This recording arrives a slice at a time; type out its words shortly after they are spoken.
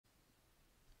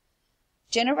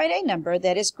Generate a number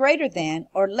that is greater than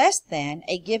or less than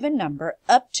a given number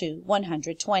up to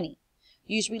 120.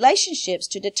 Use relationships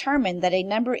to determine that a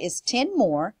number is 10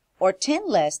 more or 10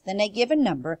 less than a given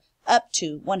number up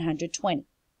to 120.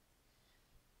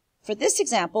 For this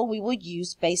example, we will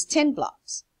use base 10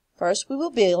 blocks. First, we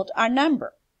will build our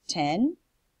number 10,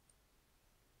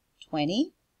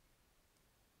 20,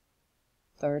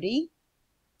 30,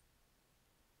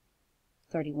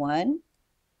 31,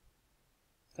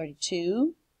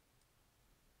 32,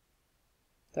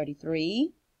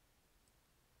 33,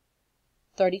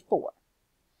 34.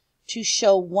 To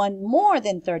show one more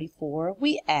than 34,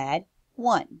 we add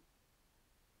 1.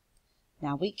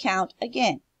 Now we count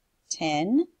again.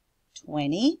 10,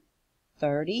 20,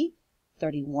 30,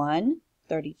 31,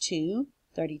 32,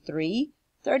 33,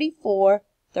 34,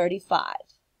 35.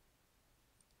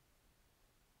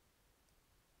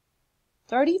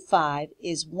 35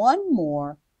 is one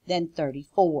more than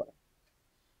 34.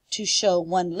 To show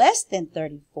one less than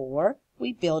 34,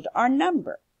 we build our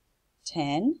number.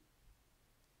 10,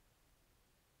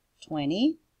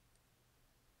 20,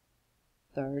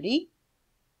 30,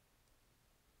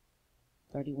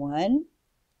 31,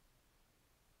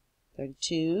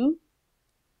 32,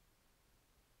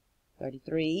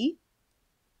 33,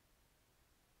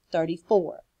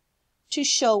 34. To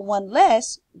show one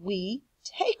less, we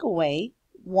take away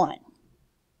 1.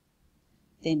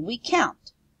 Then we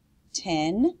count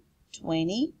 10,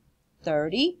 20,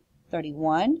 30,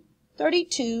 31,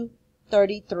 32,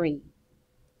 33.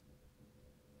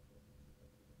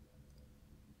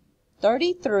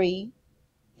 33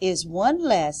 is one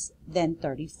less than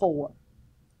 34.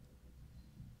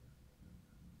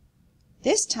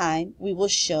 This time we will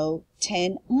show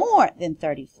 10 more than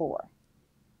 34.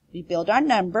 We build our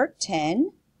number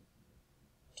 10,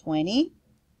 20,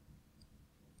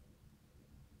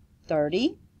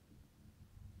 30,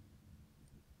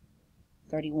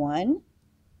 31,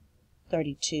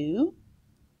 32,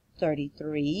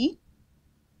 33,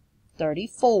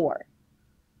 34.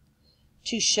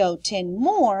 To show 10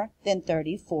 more than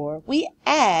 34, we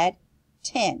add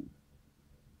 10.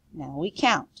 Now we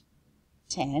count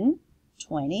 10,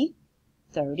 20,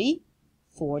 30,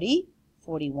 40,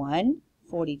 41,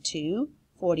 42,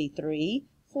 43,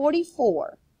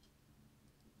 44.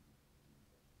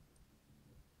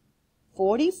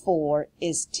 44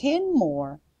 is 10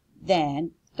 more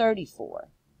than 34.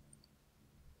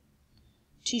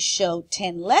 To show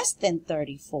 10 less than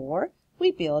 34,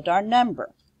 we build our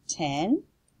number. 10,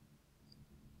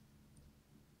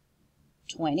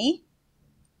 20,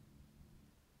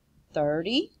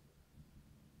 30,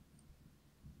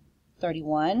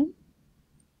 31,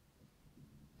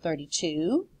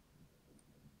 32,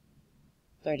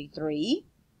 33,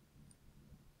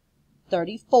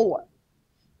 34.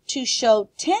 To show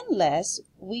 10 less,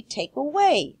 we take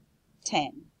away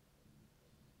 10.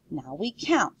 Now we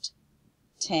count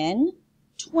 10,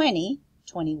 20,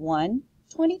 21,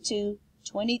 22,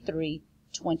 23,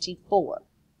 24.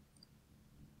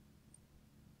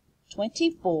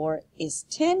 24 is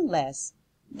 10 less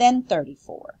than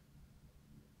 34.